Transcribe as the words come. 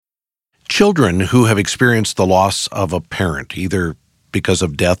Children who have experienced the loss of a parent, either because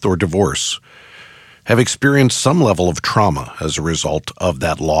of death or divorce, have experienced some level of trauma as a result of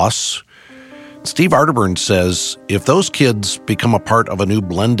that loss. Steve Arterburn says if those kids become a part of a new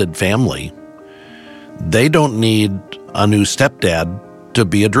blended family, they don't need a new stepdad to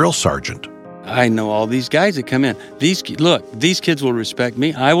be a drill sergeant. I know all these guys that come in. These kids will respect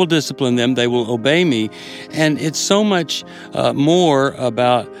me. I will discipline them. They will obey me. And it's so much more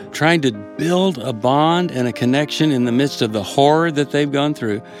about trying to build a bond and a connection in the midst of the horror that they've gone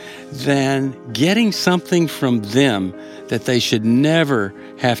through than getting something from them that they should never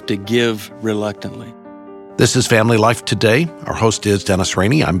have to give reluctantly. This is Family Life Today. Our host is Dennis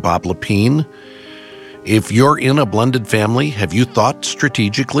Rainey. I'm Bob Lepine. If you're in a blended family, have you thought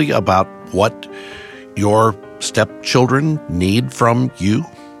strategically about what your stepchildren need from you?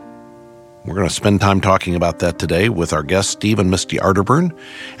 We're going to spend time talking about that today with our guests, Steve and Misty Arterburn,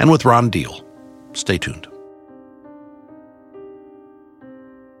 and with Ron Deal. Stay tuned.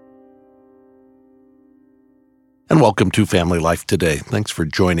 And welcome to Family Life Today. Thanks for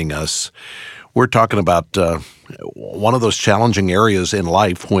joining us. We're talking about one of those challenging areas in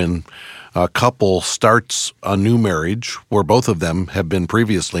life when a couple starts a new marriage where both of them have been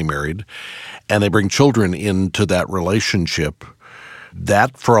previously married, and they bring children into that relationship.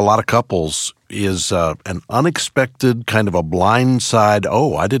 That, for a lot of couples, is an unexpected kind of a blind side.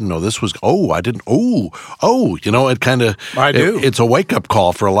 Oh, I didn't know this was, it kind of, I do. It's a wake-up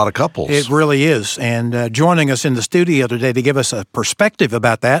call for a lot of couples. It really is. And joining us in the studio today to give us a perspective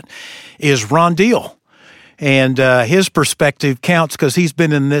about that is Ron Deal. And his perspective counts because he's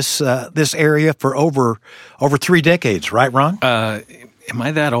been in this area for over 3 decades, right, Ron? Am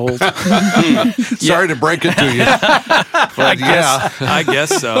I that old? Sorry to break it to you. But I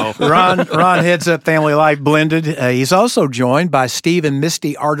guess so. Ron heads up Family Life Blended. He's also joined by Steve and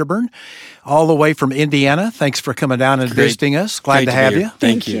Misty Arterburn, all the way from Indiana. Thanks for coming down and visiting us. Glad to have you.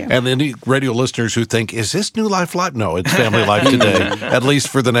 Thank you. And any radio listeners who think, is this New Life Live? No, it's Family Life Today, at least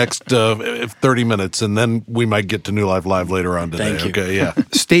for the next 30 minutes, and then we might get to New Life Live later on today. Thank you. Okay, yeah.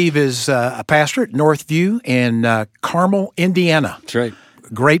 Steve is a pastor at Northview in Carmel, Indiana. That's right.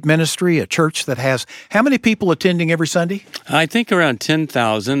 Great ministry, a church that has how many people attending every Sunday? I think around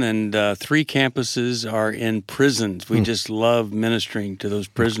 10,000, and 3 campuses are in prisons. We just love ministering to those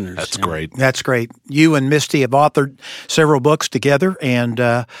prisoners. That's great. That's great. You and Misty have authored several books together, and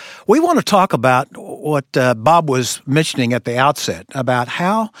we want to talk about what Bob was mentioning at the outset about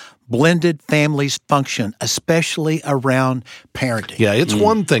how blended families function, especially around parenting. Yeah, it's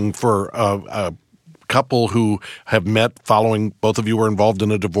one thing for a couple who have met following, both of you were involved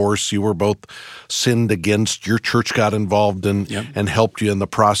in a divorce, you were both sinned against, your church got involved and helped you in the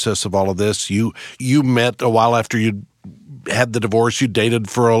process of all of this. You met a while after you had the divorce, you dated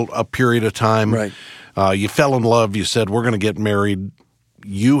for a period of time. Right. You fell in love, you said, we're going to get married.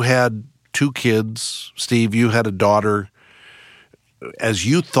 You had 2 kids. Steve, you had a daughter. As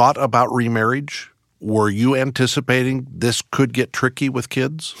you thought about remarriage, were you anticipating this could get tricky with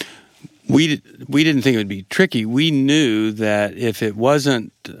kids? We didn't think it would be tricky. We knew that if it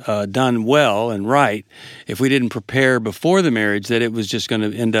wasn't done well and right, if we didn't prepare before the marriage, that it was just going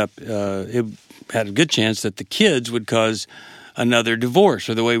to end up, it had a good chance that the kids would cause another divorce,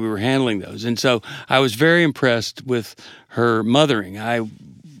 or the way we were handling those. And so I was very impressed with her mothering. I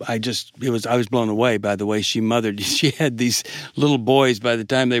was blown away by the way she mothered. She had these little boys. By the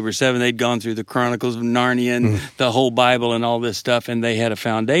time they were 7, they'd gone through the Chronicles of Narnia and the whole Bible and all this stuff, and they had a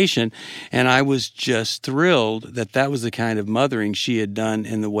foundation. And I was just thrilled that was the kind of mothering she had done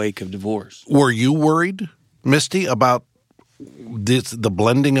in the wake of divorce. Were you worried, Misty, about the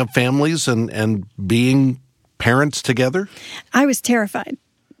blending of families and being parents together? I was terrified.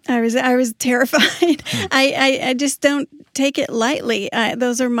 I was terrified. I just don't take it lightly.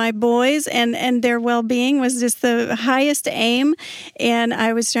 Those are my boys, and their well-being was just the highest aim. And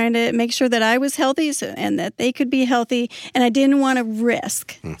I was trying to make sure that I was healthy and that they could be healthy, and I didn't want to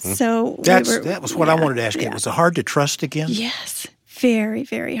risk. So that was what I wanted to ask you. Was it hard to trust again? Yes. Very,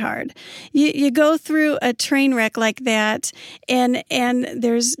 very hard. You go through a train wreck like that, and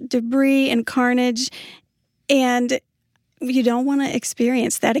there's debris and carnage, and you don't want to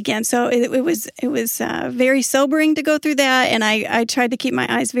experience that again. So it was very sobering to go through that, and I tried to keep my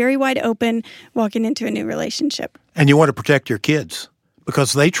eyes very wide open walking into a new relationship. And you want to protect your kids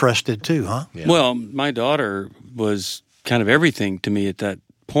because they trusted too, huh? Yeah. Well, my daughter was kind of everything to me at that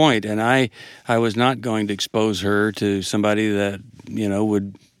point, and I was not going to expose her to somebody that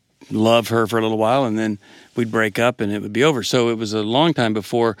would love her for a little while, and then we'd break up and it would be over. So it was a long time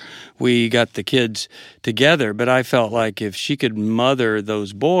before we got the kids together. But I felt like if she could mother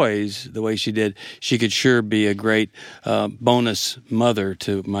those boys the way she did, she could sure be a great bonus mother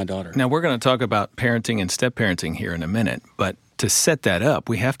to my daughter. Now, we're going to talk about parenting and step-parenting here in a minute, but to set that up,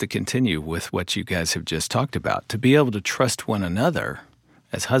 we have to continue with what you guys have just talked about. To be able to trust one another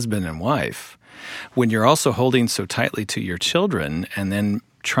as husband and wife, when you're also holding so tightly to your children and then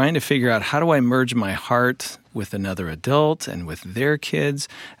trying to figure out how do I merge my heart with another adult and with their kids.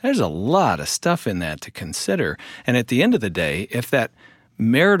 There's a lot of stuff in that to consider. And at the end of the day, if that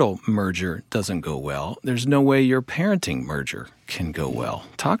marital merger doesn't go well, there's no way your parenting merger can go well.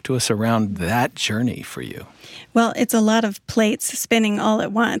 Talk to us around that journey for you. Well, it's a lot of plates spinning all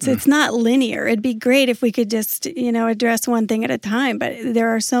at once. It's not linear. It'd be great if we could just, address one thing at a time, but there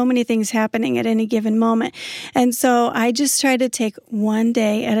are so many things happening at any given moment. And so I just try to take one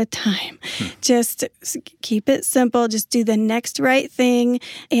day at a time. Just keep it simple. Just do the next right thing.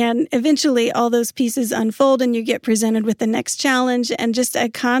 And eventually all those pieces unfold and you get presented with the next challenge, and just a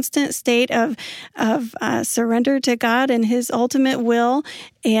constant state of surrender to God and His ultimate will,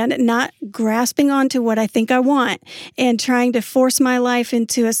 and not grasping onto what I think I want and trying to force my life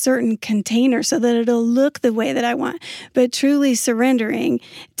into a certain container so that it'll look the way that I want, but truly surrendering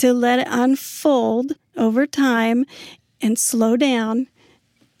to let it unfold over time and slow down,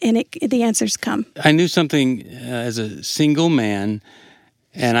 and the answers come. I knew something as a single man,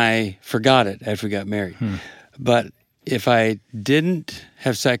 and I forgot it after we got married. But if I didn't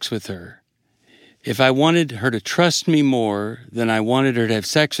have sex with her, if I wanted her to trust me more than I wanted her to have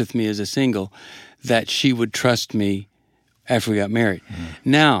sex with me as a single, that she would trust me after we got married.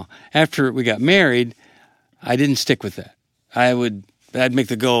 Now, after we got married, I didn't stick with that. I'd make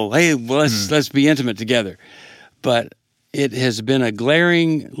the goal, hey, well, let's be intimate together. But it has been a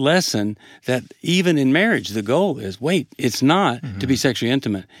glaring lesson that even in marriage, the goal is, it's not to be sexually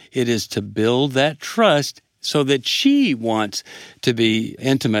intimate. It is to build that trust so that she wants to be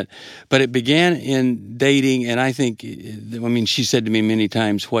intimate. But it began in dating, and I think, she said to me many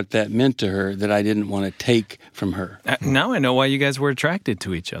times what that meant to her that I didn't want to take from her. Now I know why you guys were attracted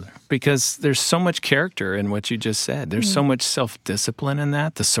to each other, because there's so much character in what you just said. There's so much self-discipline in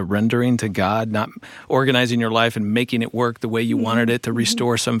that, the surrendering to God, not organizing your life and making it work the way you wanted it to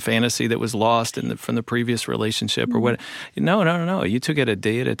restore some fantasy that was lost from the previous relationship or what. No. You took it a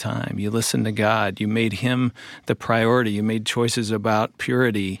day at a time. You listened to God. You made Him the priority. You made choices about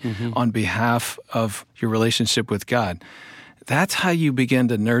purity on behalf of your relationship with God. That's how you begin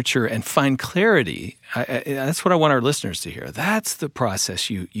to nurture and find clarity. That's what I want our listeners to hear. That's the process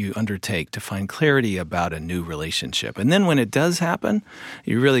you undertake to find clarity about a new relationship. And then when it does happen,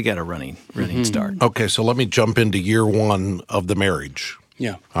 you really get a running start. Okay, so let me jump into year one of the marriage.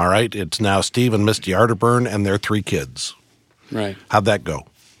 Yeah. All right, it's now Steve and Misty Arterburn and their 3 kids. Right. How'd that go?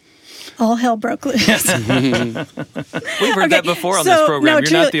 All hell broke loose. We've heard that before on this program.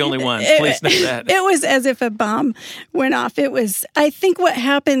 You're not the only ones. Please know that. It was as if a bomb went off. I think what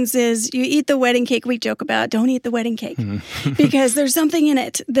happens is you eat the wedding cake. We joke about, don't eat the wedding cake because there's something in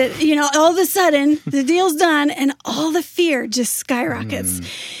it that, all of a sudden the deal's done and all the fear just skyrockets.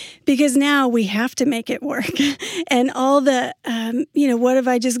 Because now we have to make it work. And all the, what have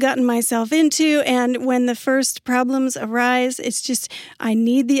I just gotten myself into? And when the first problems arise, it's just, I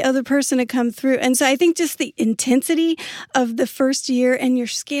need the other person to come through. And so I think just the intensity of the first year, and you're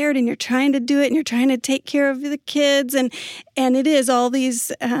scared and you're trying to do it and you're trying to take care of the kids. And it is all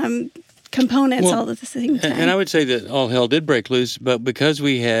these components all at the same time. And I would say that all hell did break loose, but because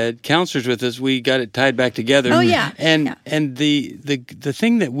we had counselors with us, we got it tied back together. Oh, yeah. And the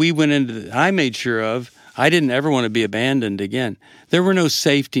thing that we went into, I made sure of, I didn't ever want to be abandoned again. There were no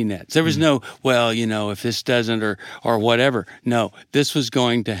safety nets. There was no, if this doesn't or whatever. No, this was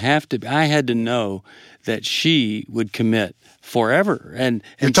going to have to, I had to know that she would commit forever. And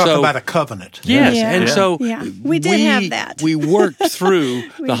you're talking about a covenant. Yes. Yeah. And so we did have that. We worked through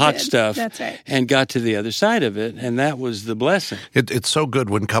the hot stuff. That's right. And got to the other side of it. And that was the blessing. It's so good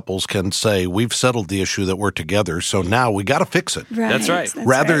when couples can say, we've settled the issue that we're together, so now we got to fix it. Right. That's right.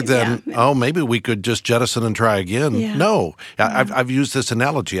 Rather than, maybe we could just jettison and try again. Yeah. No. I've used this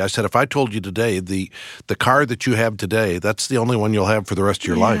analogy. I said, if I told you today the car that you have today, that's the only one you'll have for the rest of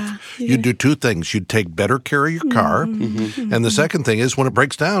your life. You'd do 2 things. You'd take better care of your car, And the second thing is when it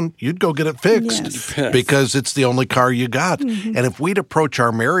breaks down, you'd go get it fixed because it's the only car you got. And if we'd approach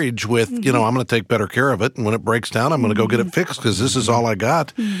our marriage with, I'm going to take better care of it, and when it breaks down, I'm going to go get it fixed because this is all I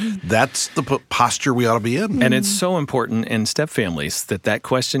got, that's the posture we ought to be in. And it's so important in step families that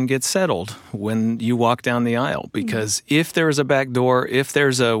question gets settled when you walk down the aisle, because if there's a back door, if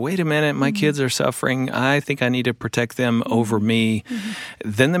there's a, wait a minute, my kids are suffering, I think I need to protect them over me,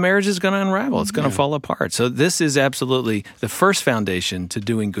 then the marriage is going to unravel. It's going to fall apart. So this is absolutely the first foundation to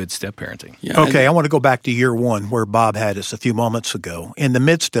doing good step parenting. Yeah. Okay, I want to go back to year one where Bob had us a few moments ago. In the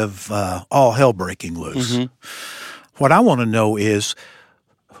midst of all hell breaking loose, what I want to know is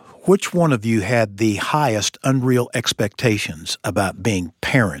which one of you had the highest unreal expectations about being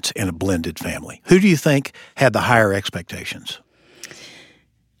parents in a blended family? Who do you think had the higher expectations?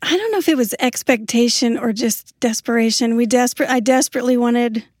 I don't know if it was expectation or just desperation. I desperately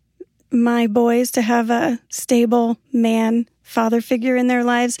wanted my boys to have a stable man, father figure in their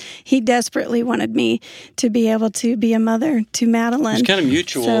lives. He desperately wanted me to be able to be a mother to Madeline. It's kind of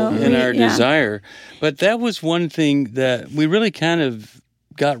mutual in our desire. But that was one thing that we really kind of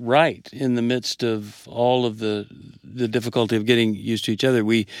got right in the midst of all of the difficulty of getting used to each other.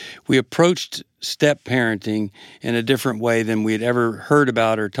 We approached step parenting in a different way than we had ever heard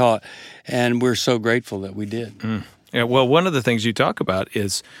about or taught, and we're so grateful that we did. Yeah, well, one of the things you talk about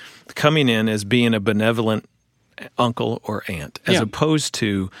is coming in as being a benevolent uncle or aunt, as opposed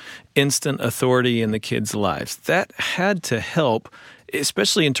to instant authority in the kids' lives. That had to help,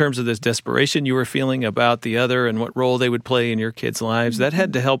 especially in terms of this desperation you were feeling about the other and what role they would play in your kids' lives. That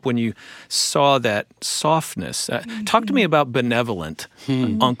had to help when you saw that softness. Talk to me about benevolent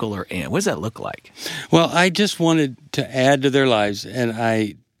uncle or aunt. What does that look like? Well, I just wanted to add to their lives, and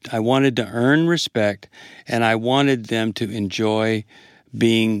I wanted to earn respect, and I wanted them to enjoy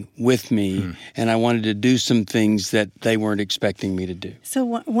being with me, and I wanted to do some things that they weren't expecting me to do. So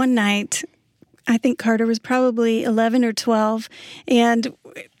one night, I think Carter was probably 11 or 12, and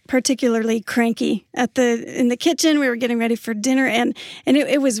particularly cranky in the kitchen. We were getting ready for dinner, and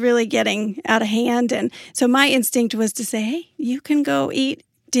it was really getting out of hand. And so my instinct was to say, hey, you can go eat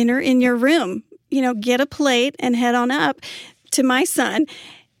dinner in your room. Get a plate and head on up. To my son,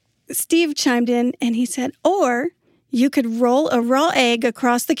 Steve chimed in, and he said, or you could roll a raw egg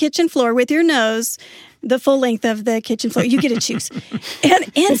across the kitchen floor with your nose, the full length of the kitchen floor. You get to choose.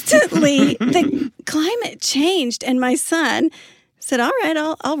 And instantly, the climate changed, and my son said, all right,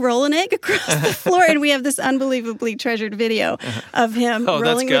 I'll roll an egg across the floor. And we have this unbelievably treasured video of him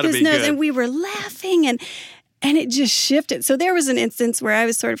rolling with his nose. Good. And we were laughing, and it just shifted. So there was an instance where I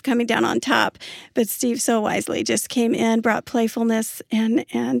was sort of coming down on top, but Steve so wisely just came in, brought playfulness and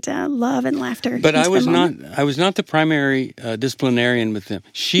love and laughter. But I was not the primary disciplinarian with them.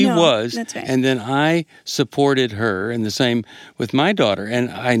 She was, that's right. And then I supported her, and the same with my daughter. And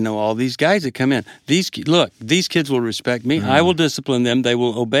I know all these guys that come in. These kids will respect me. I will discipline them. They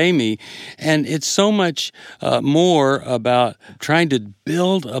will obey me. And it's so much more about trying to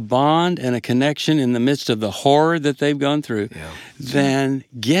build a bond and a connection in the midst of the horror that they've gone through than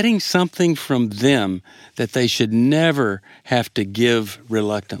getting something from them that they should never have to give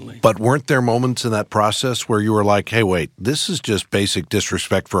reluctantly. But weren't there moments in that process where you were like, hey, wait, this is just basic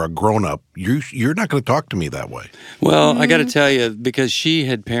disrespect for a grown-up. You're not going to talk to me that way. Well, I got to tell you, because she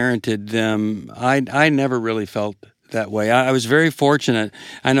had parented them, I never really felt that way. I was very fortunate.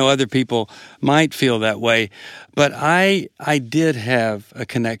 I know other people might feel that way, but I did have a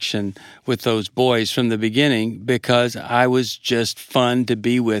connection with those boys from the beginning because I was just fun to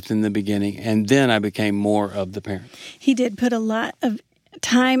be with in the beginning, and then I became more of the parent. He did put a lot of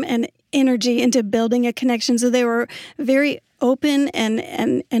time and energy into building a connection, so they were very open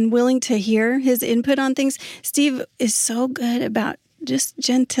and willing to hear his input on things. Steve is so good about just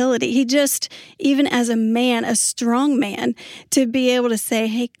gentility. He just, even as a man, a strong man, to be able to say,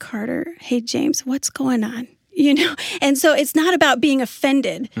 hey, Carter, hey, James, what's going on? And so it's not about being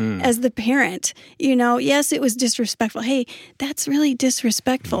offended as the parent. Yes, it was disrespectful. Hey, that's really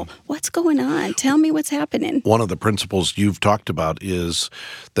disrespectful. What's going on? Tell me what's happening. One of the principles you've talked about is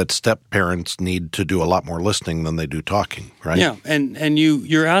that step parents need to do a lot more listening than they do talking, right? Yeah, and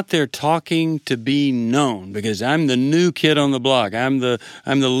you're out there talking to be known because I'm the new kid on the block. I'm the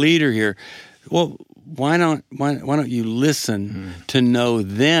leader here. Well, why don't you listen to know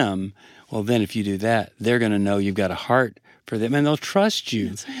them? Well, then if you do that, they're going to know you've got a heart for them, and they'll trust you.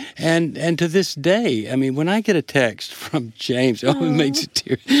 That's right. And to this day, I mean, when I get a text from James, it makes it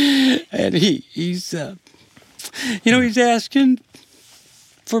tear. And he's asking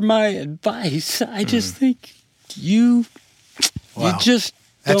for my advice. I just think you just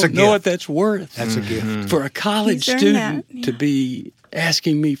That's a don't know gift. what that's worth. That's a gift. For a college He's earned student that, to be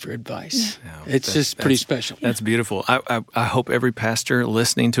asking me for advice. It's just pretty special. That's beautiful. I hope every pastor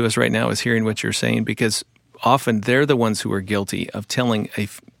listening to us right now is hearing what you're saying, because often they're the ones who are guilty of telling a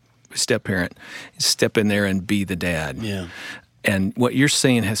step-parent, step in there and be the dad. Yeah. And what you're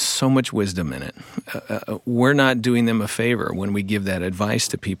saying has so much wisdom in it. We're not doing them a favor when we give that advice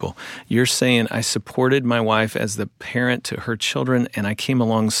to people. You're saying, I supported my wife as the parent to her children, and I came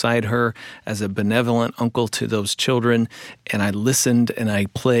alongside her as a benevolent uncle to those children, and I listened, and I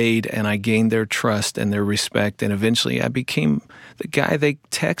played, and I gained their trust and their respect, and eventually I became the guy they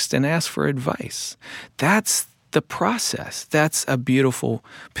text and ask for advice. That's the process. That's a beautiful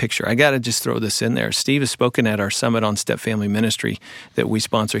picture. I got to just throw this in there. Steve has spoken at our summit on step family ministry that we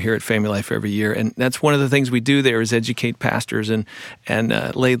sponsor here at Family Life every year. And that's one of the things we do there is educate pastors and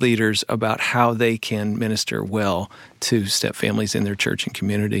lay leaders about how they can minister well to step families in their church and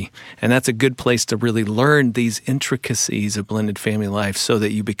community. And that's a good place to really learn these intricacies of blended family life so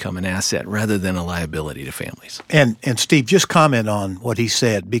that you become an asset rather than a liability to families. And Steve, just comment on what he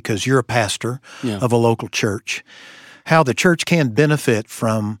said, because you're a pastor of a local church, how the church can benefit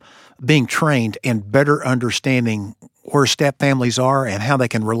from being trained and better understanding where step families are and how they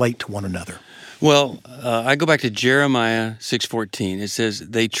can relate to one another. Well, I go back to Jeremiah 6:14. It says,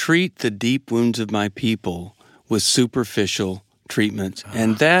 they treat the deep wounds of my people with superficial treatments.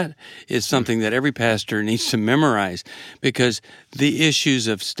 And that is something that every pastor needs to memorize, because the issues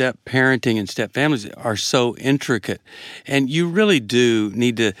of step parenting and step families are so intricate. And you really do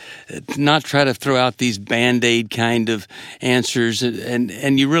need to not try to throw out these Band-Aid kind of answers.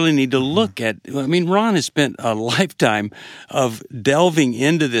 And you really need to look at, I mean, Ron has spent a lifetime of delving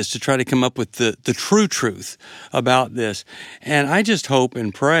into this to try to come up with the true truth about this. And I just hope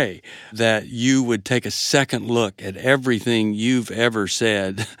and pray that you would take a second look at everything you've ever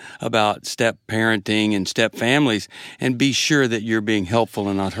said about step parenting and step families and be sure that you're being helpful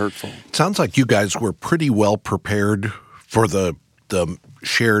and not hurtful. Sounds like you guys were pretty well prepared for the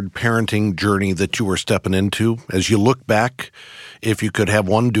shared parenting journey that you were stepping into. As you look back, if you could have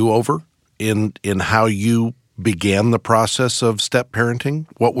one do-over in how you began the process of step parenting,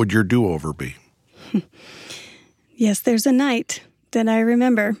 what would your do-over be? Yes, there's a night that I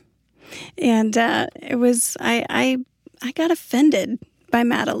remember. And it was, I got offended by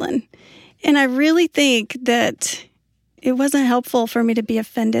Madeline. And I really think that it wasn't helpful for me to be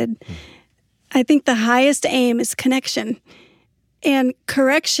offended. I think the highest aim is connection. And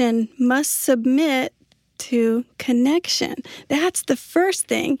correction must submit to connection. That's the first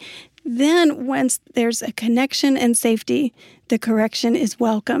thing. Then once there's a connection and safety, the correction is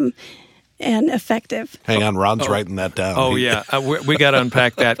welcome and effective. Hang on, Ron's writing that down. Oh, yeah. We got to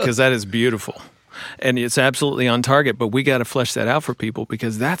unpack that because that is beautiful. And it's absolutely on target, but we got to flesh that out for people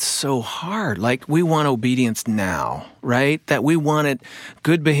because that's so hard. Like, we want obedience now, right? That we want it,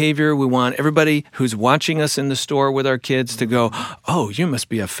 good behavior. We want everybody who's watching us in the store with our kids to go, oh, you must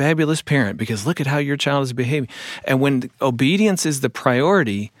be a fabulous parent because look at how your child is behaving. And when obedience is the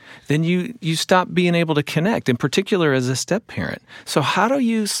priority, then you stop being able to connect, in particular as a step parent. So how do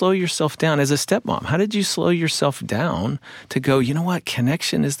you slow yourself down as a stepmom? How did you slow yourself down to go, you know what,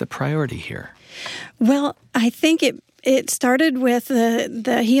 connection is the priority here? Well, I think it started with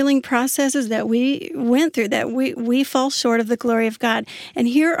the healing processes that we went through, that we fall short of the glory of God. And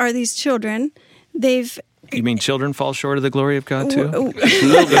here are these children. You mean children fall short of the glory of God too?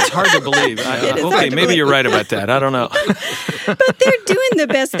 It's hard to believe. Okay, maybe you're right about that. I don't know. But they're doing the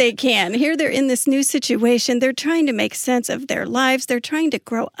best they can. Here they're in this new situation. They're trying to make sense of their lives. They're trying to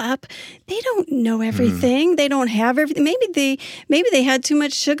grow up. They don't know everything. They don't have everything. Maybe they had too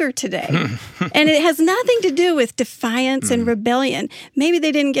much sugar today. And it has nothing to do with defiance and rebellion. Maybe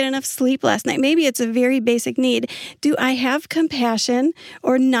they didn't get enough sleep last night. Maybe it's a very basic need. Do I have compassion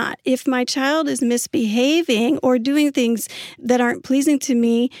or not? If my child is misbehaving or doing things that aren't pleasing to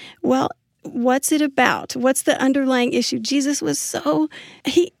me, well, what's it about? What's the underlying issue? Jesus was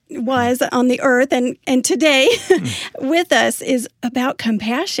he was on the earth and today with us is about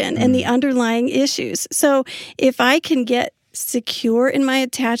compassion and the underlying issues. So if I can get secure in my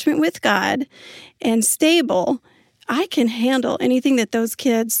attachment with God and stable, I can handle anything that those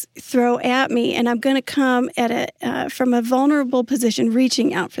kids throw at me, and I'm going to come at from a vulnerable position,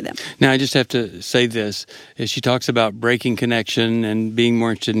 reaching out for them. Now, I just have to say this. As she talks about breaking connection and being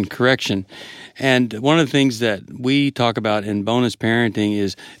more interested in correction. And one of the things that we talk about in bonus parenting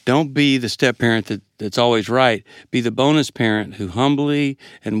is don't be the step parent that's always right. Be the bonus parent who humbly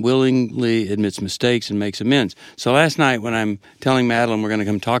and willingly admits mistakes and makes amends. So last night when I'm telling Madeline we're going to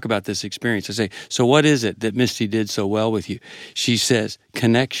come talk about this experience, I say, so what is it that Misty did so well with you? She says,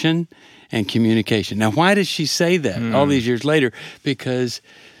 connection and communication. Now, why does she say that all these years later? Because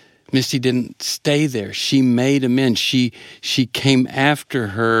Misty didn't stay there. She made amends. She came after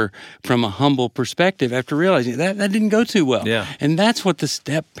her from a humble perspective after realizing that didn't go too well. Yeah. And that's what the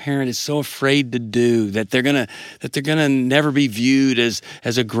step parent is so afraid to do, that they're gonna never be viewed as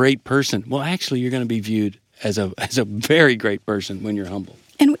a great person. Well, actually, you're gonna be viewed as a very great person when you're humble.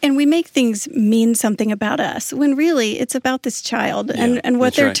 And we make things mean something about us when really it's about this child and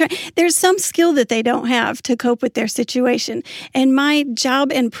what they're trying. There's some skill that they don't have to cope with their situation. And my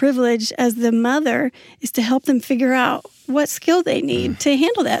job and privilege as the mother is to help them figure out what skill they need to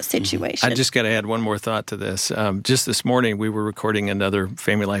handle that situation. I just got to add one more thought to this. Just this morning, we were recording another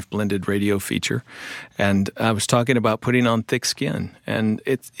Family Life Blended radio feature, and I was talking about putting on thick skin. And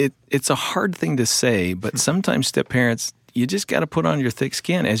it's a hard thing to say, but sometimes step parents, you just got to put on your thick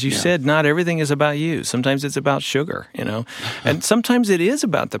skin. As you said, not everything is about you. Sometimes it's about sugar, and sometimes it is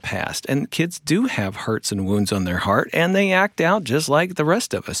about the past. And kids do have hurts and wounds on their heart, and they act out just like the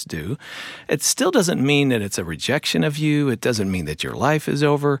rest of us do. It still doesn't mean that it's a rejection of you. It doesn't mean that your life is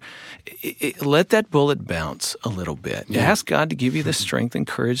over. Let that bullet bounce a little bit. Ask God to give you the strength and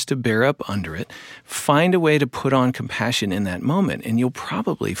courage to bear up under it. Find a way to put on compassion in that moment, and you'll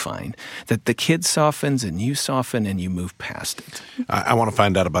probably find that the kid softens and you soften and you move past it. I want to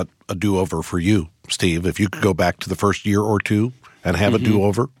find out about a do-over for you, Steve. If you could go back to the first year or two and have a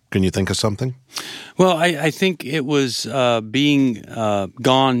do-over, can you think of something? Well, I think it was being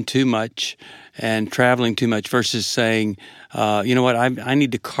gone too much and traveling too much versus saying, you know what, I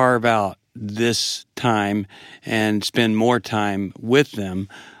need to carve out this time and spend more time with them.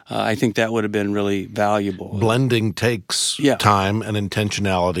 I think that would have been really valuable. Blending takes time and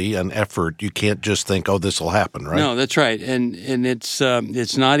intentionality and effort. You can't just think, oh, this will happen, right? No, that's right. And it's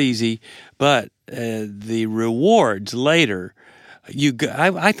not easy, but the rewards later,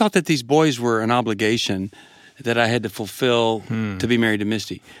 I thought that these boys were an obligation that I had to fulfill to be married to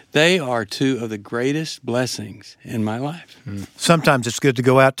Misty. They are two of the greatest blessings in my life. Sometimes it's good to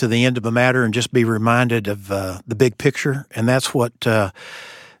go out to the end of a matter and just be reminded of the big picture, and that's what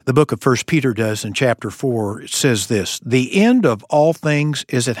the book of 1 Peter does in chapter 4. It says this, "The end of all things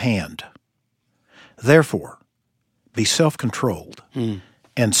is at hand. Therefore, be self-controlled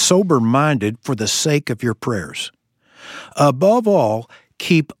and sober-minded for the sake of your prayers. Above all,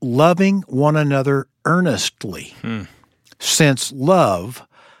 keep loving one another earnestly, since love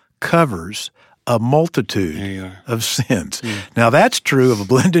covers a multitude of sins." Now, that's true of a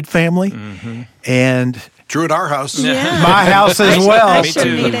blended family, and true at our house. my house as well. Me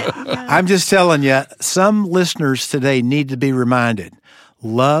too. Need it. Yeah. I'm just telling you, some listeners today need to be reminded,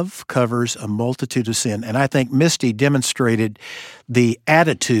 love covers a multitude of sin. And I think Misty demonstrated the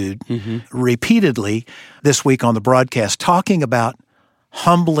attitude repeatedly this week on the broadcast, talking about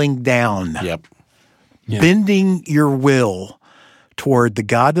humbling down, bending your will toward the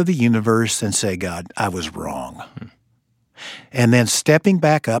God of the universe and say, God, I was wrong. And then stepping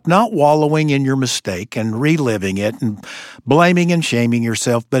back up, not wallowing in your mistake and reliving it and blaming and shaming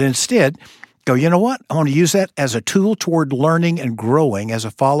yourself, but instead go, you know what? I want to use that as a tool toward learning and growing as a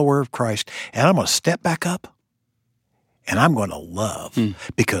follower of Christ. And I'm going to step back up and I'm going to love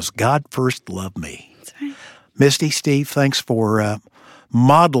because God first loved me. That's right. Misty, Steve, thanks for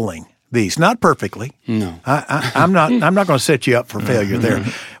modeling these. Not perfectly. No. I'm not going to set you up for failure there.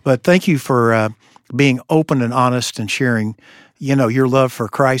 But thank you for being open and honest and sharing, your love for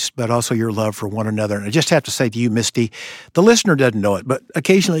Christ, but also your love for one another. And I just have to say to you, Misty, the listener doesn't know it, but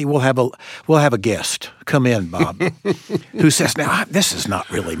occasionally we'll have a guest come in, Bob, who says, "Now this is not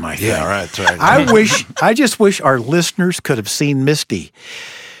really my thing." Yeah, right. I just wish our listeners could have seen Misty.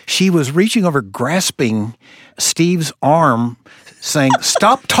 She was reaching over, grasping Steve's arm, saying,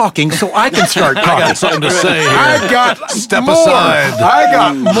 "Stop talking so I can start talking." I got something to say here. I got Step more. aside. I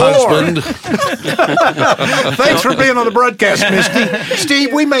got more. Husband. Thanks for being on the broadcast, Misty.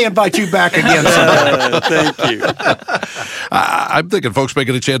 Steve, we may invite you back again sometime. Thank you. I'm thinking folks may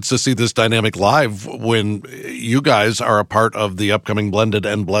get a chance to see this dynamic live when you guys are a part of the upcoming Blended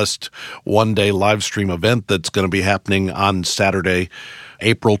and Blessed one-day live stream event that's going to be happening on Saturday,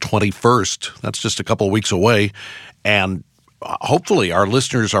 April 21st. That's just a couple of weeks away. And hopefully our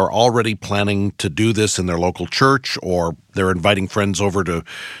listeners are already planning to do this in their local church, or they're inviting friends over to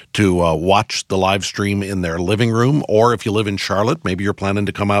watch the live stream in their living room. Or if you live in Charlotte, maybe you're planning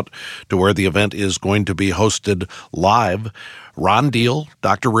to come out to where the event is going to be hosted live. Ron Deal,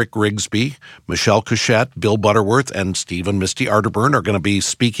 Dr. Rick Grigsby, Michelle Couchette, Bill Butterworth, and Steve and Misty Arterburn are going to be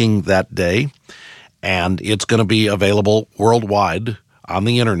speaking that day. And it's going to be available worldwide on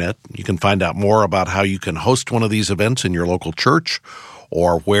the internet. You can find out more about how you can host one of these events in your local church,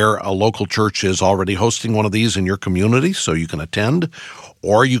 or where a local church is already hosting one of these in your community so you can attend,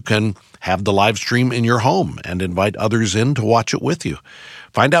 or you can have the live stream in your home and invite others in to watch it with you.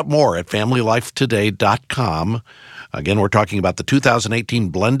 Find out more at FamilyLifeToday.com. Again, we're talking about the 2018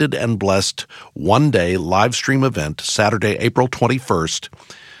 Blended and Blessed one-day live stream event, Saturday, April 21st.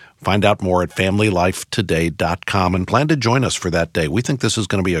 Find out more at FamilyLifeToday.com and plan to join us for that day. We think this is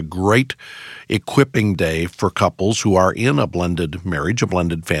going to be a great equipping day for couples who are in a blended marriage, a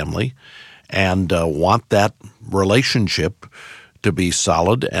blended family, and want that relationship to be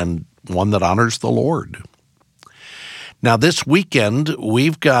solid and one that honors the Lord. Now, this weekend,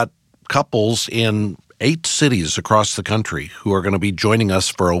 we've got couples in 8 cities across the country who are going to be joining us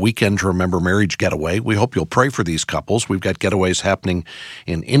for a Weekend to Remember Marriage getaway. We hope you'll pray for these couples. We've got getaways happening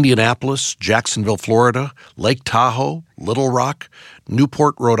in Indianapolis, Jacksonville, Florida, Lake Tahoe, Little Rock,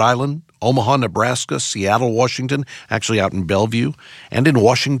 Newport, Rhode Island, Omaha, Nebraska, Seattle, Washington, actually out in Bellevue, and in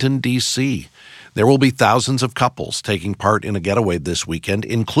Washington, D.C. There will be thousands of couples taking part in a getaway this weekend,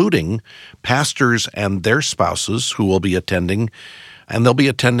 including pastors and their spouses who will be attending, and they'll be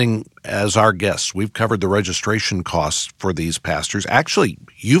attending as our guests. We've covered the registration costs for these pastors. Actually,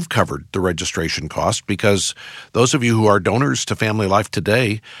 you've covered the registration costs because those of you who are donors to Family Life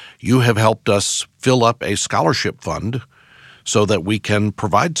Today, you have helped us fill up a scholarship fund so that we can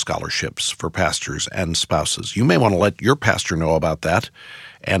provide scholarships for pastors and spouses. You may want to let your pastor know about that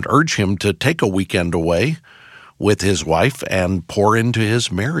and urge him to take a weekend away with his wife and pour into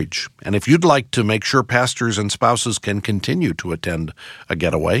his marriage. And if you'd like to make sure pastors and spouses can continue to attend a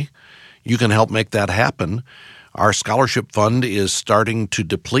getaway, you can help make that happen. Our scholarship fund is starting to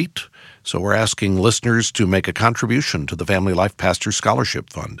deplete, so we're asking listeners to make a contribution to the Family Life Pastor Scholarship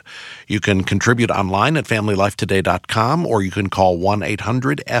Fund. You can contribute online at FamilyLifeToday.com, or you can call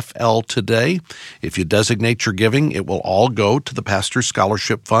 1-800-FL-TODAY. If you designate your giving, it will all go to the Pastor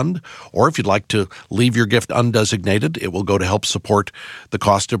Scholarship Fund. Or if you'd like to leave your gift undesignated, it will go to help support the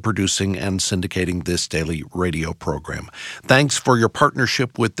cost of producing and syndicating this daily radio program. Thanks for your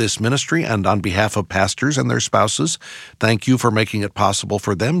partnership with this ministry, and on behalf of pastors and their spouses, thank you for making it possible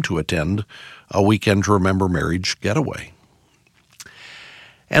for them to attend a Weekend to Remember Marriage getaway.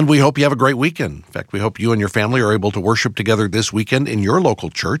 And we hope you have a great weekend. In fact, we hope you and your family are able to worship together this weekend in your local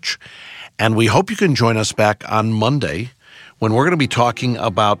church. And we hope you can join us back on Monday when we're going to be talking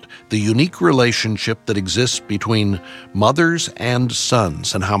about the unique relationship that exists between mothers and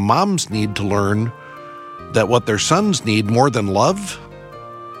sons, and how moms need to learn that what their sons need more than love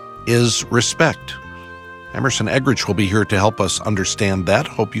is respect. Emerson Eggridge will be here to help us understand that.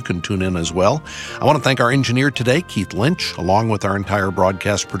 Hope you can tune in as well. I want to thank our engineer today, Keith Lynch, along with our entire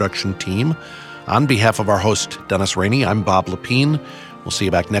broadcast production team. On behalf of our host, Dennis Rainey, I'm Bob Lepine. We'll see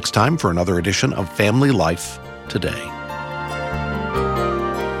you back next time for another edition of Family Life Today.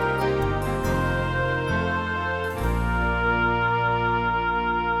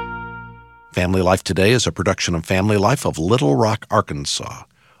 Family Life Today is a production of Family Life of Little Rock, Arkansas,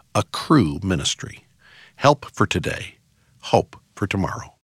 a Cru ministry. Help for today, hope for tomorrow.